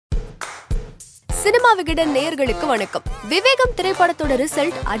Cinema Vikatan நேயர்களுக்கு வணக்கம். விவேகம் திரைப்படத்தோட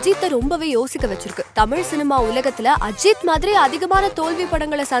ரிசல்ட் அஜித்தை ரொம்பவே யோசிக்க வச்சிருக்கு. தமிழ் சினிமா உலகத்துல அஜித் மாதிரி அதிகமான தோல்வி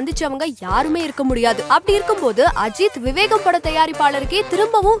படங்களை சந்திச்சவங்க யாருமே இருக்க முடியாது. அப்படி இருக்கும்போது அஜித் விவேகம் பட தயாரிப்பாளருக்கே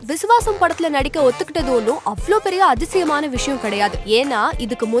திரும்பவும் விசுவாசம் படத்துல நடிக்க ஒத்துக்கிட்டது ஒன்றும் அவ்வளோ பெரிய அதிசயமான விஷயம் கிடையாது. ஏன்னா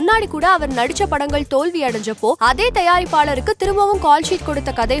இதுக்கு முன்னாடி கூட அவர் நடிச்ச படங்கள் தோல்வி அடைஞ்சப்போ அதே தயாரிப்பாளருக்கு திரும்பவும் கால் ஷீட்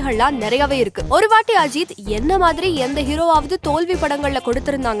கொடுத்த கதைகள்லாம் நிறையவே இருக்கு. ஒரு வாட்டி அஜித் என்ன மாதிரி எந்த ஹீரோவாவது தோல்வி படங்கள்ல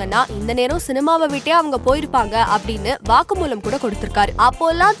கொடுத்திருந்தாங்கன்னா இந்த நேரம் சினிமாவை விட்டே அவங்க போயிருப்பாங்க அப்படின்னு வாக்குமூலம் கூட கொடுத்திருக்காரு.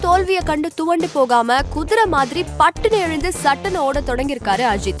 அப்போல்லாம் தோல்வியை கண்டு துவண்டு போகாம குதிரை மாதிரி பட்டுன்னு எழுந்து சட்டுன்னு ஓட தொடங்கியிருக்காரு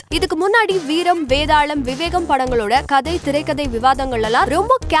அஜித். இதுக்கு முன்னாடி வீரம், வேதாளம், விவேகம் படங்களோட கதை திரைக்கதை விவாதங்கள் எல்லாம்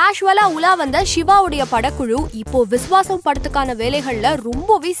ரொம்ப கேஷுவலா உலா வந்த சிவாவுடைய படக்குழு இப்போ விசுவாசம் படத்துக்கான வேலைகள்ல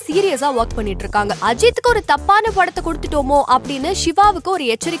ரொம்பவே சீரியஸா ஒர்க் பண்ணிட்டு இருக்காங்க. அஜித்துக்கு ஒரு தப்பான படத்தை கொடுத்துட்டோமோ அப்படின்னு சிவாவுக்கு ஒரு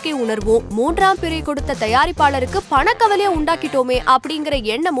எச்சரிக்கை உணர்வும், மூன்றாம் பிறை கொடுத்த தயாரிப்பாளருக்கு பணக்கவலையை உண்டாக்கிட்டோமே அப்படிங்கிற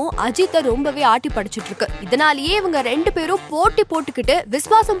எண்ணமும் அஜித்தை ரொம்பவே ஆட்டி படிச்சிட்டு இருக்கு. இதனாலேயே இவங்க ரெண்டு பேரும் போட்டி போட்டுக்கிட்டு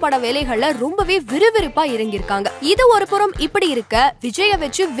விசுவாசம் பட வேலைகள்ல ரொம்பவே விறுவிறுப்பா இறங்கியிருக்காங்க. இது ஒரு புறம் இப்படி இருக்க, விஜய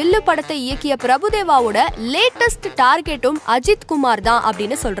வச்சு வில்லு படத்தை இயக்கிய பிரபுதேவாவோட லேட்டஸ்ட் டார்கெட்டும் அஜித் குமார் தான்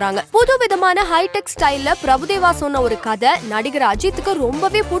அப்படின்னு சொல்றாங்க. புது விதமான ஹைடெக் ஸ்டைல்ல பிரபுதேவா சொன்ன ஒரு கதை நடிகர் அஜித்துக்கு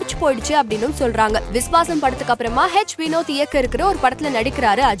ரொம்பவே புடிச்சு போயிடுச்சு அப்படின்னு சொல்றாங்க. விசுவாசம் படத்துக்கு அப்புறமா வினோத் இயக்க இருக்கிற ஒரு படத்துல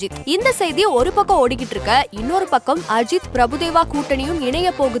நடிக்கிறாரு அஜித். இந்த செய்தி ஒரு பக்கம் ஓடிக்கிட்டு இருக்க, இன்னொரு பக்கம் அஜித் பிரபுதேவா கூட்டணியும் இணைய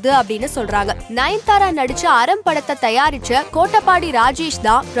போகுது அப்படின்னு சொல்றாங்க. நயன்தாரா நடிச்ச அறம் படத்தை தயாரிச்ச கோட்டப்பாடி ராஜேஷ்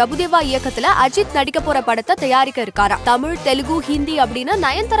தான் பிரபுதேவா இயக்கத்துல அஜித் நடிக்க போற படத்தை தயாரிக்க இருக்காரா. தமிழ், தெலுங்கு, ஹிந்தி அப்படின்னு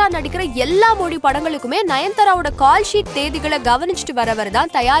நயன்தாரா நடிக்கிற எல்லா மொழி படங்களுக்குமே நயன்தாராவோட கால் ஷீட் தேதிகளை கவனிச்சுட்டு வரவர்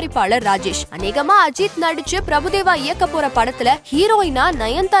தான் தயாரிப்பாளர் ராஜேஷ். அநேகமா அஜித் நடிச்சு பிரபுதேவா இயக்க போற படத்துல ஹீரோயினா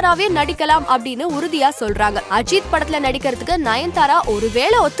நயன்தாராவே நடிக்கலாம் அப்படின்னு உறுதியா சொல்றாங்க. அஜித் படத்துல நடிக்கிறதுக்கு நயன்தாரா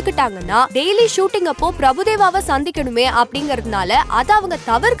ஒருவேளை ஒத்துக்கிட்டாங்கன்னா டெய்லி ஷூட்டிங் அப்போ பிரபுதேவாவை சந்திக்கணுமே அப்படிங்கறதுனால அதை அவங்க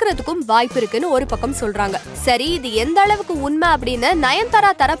தவிர்க்கிறதுக்கும் வாய்ப்பு இருக்குன்னு ஒரு பக்கம் சொல்றாங்க. சரி, இது எந்த அளவுக்கு உண்மை அப்படின்னு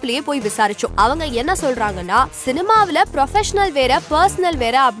நயன்தாரா தரப்புலயே போய் விசாரிச்சோம். அவங்க என்ன சொல்றாங்கன்னா, சினிமாவில ப்ரொஃபஷனல் வேற பர்சனல்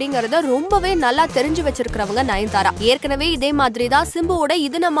வேற அப்படிங்கறத ரொம்பவே நல்லா தெரிஞ்சு வச்சிருக்கிறவங்க நயன்தாரா. ஏற்கனவே இதே மாதிரி தான் சிம்புவோட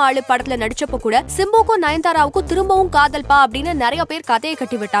இது நம்ம ஆளு படத்துல நடிச்சப்ப கூட சிம்புக்கும் நயன்தாராவுக்கும் திரும்பவும் காதல்பா அப்படின்னு நிறைய பேர் கதையை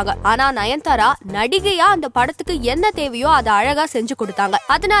கட்டி விட்டாங்க. ஆனா நயன்தாரா நடிகையா அந்த படத்துக்கு என்ன தேவையோ அதை அழகா செஞ்சு கொடுத்தாங்க.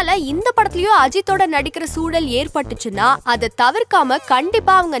 அதனால இந்த படத்துலயும் அஜித்தோட நடிக்கிற சூழல் ஏற்பட்டுச்சுன்னா அதை தவிர்க்காம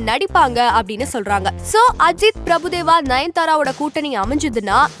கண்டிப்பா அவங்க நடிப்பாங்க அப்படின்னு சொல்றாங்க. சோ அஜித், பிரபுதேவா, நயன்தாராவோட கூட்டணி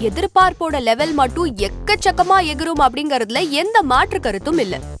அமைஞ்சதுன்னா எதிர்பார்ப்போட லெவல் மட்டும் எக்கச்சக்கமா எகிரும் அப்படிங்கறதுல எந்த மாற்று கருத்தும்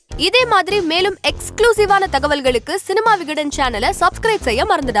இல்ல. இதே மாதிரி மேலும் எக்ஸ்க்ளூசிவான தகவல்களுக்கு சினிமா விகடன் சேனலை சப்ஸ்கிரைப் செய்ய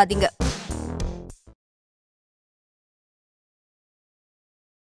மறந்துடாதீங்க.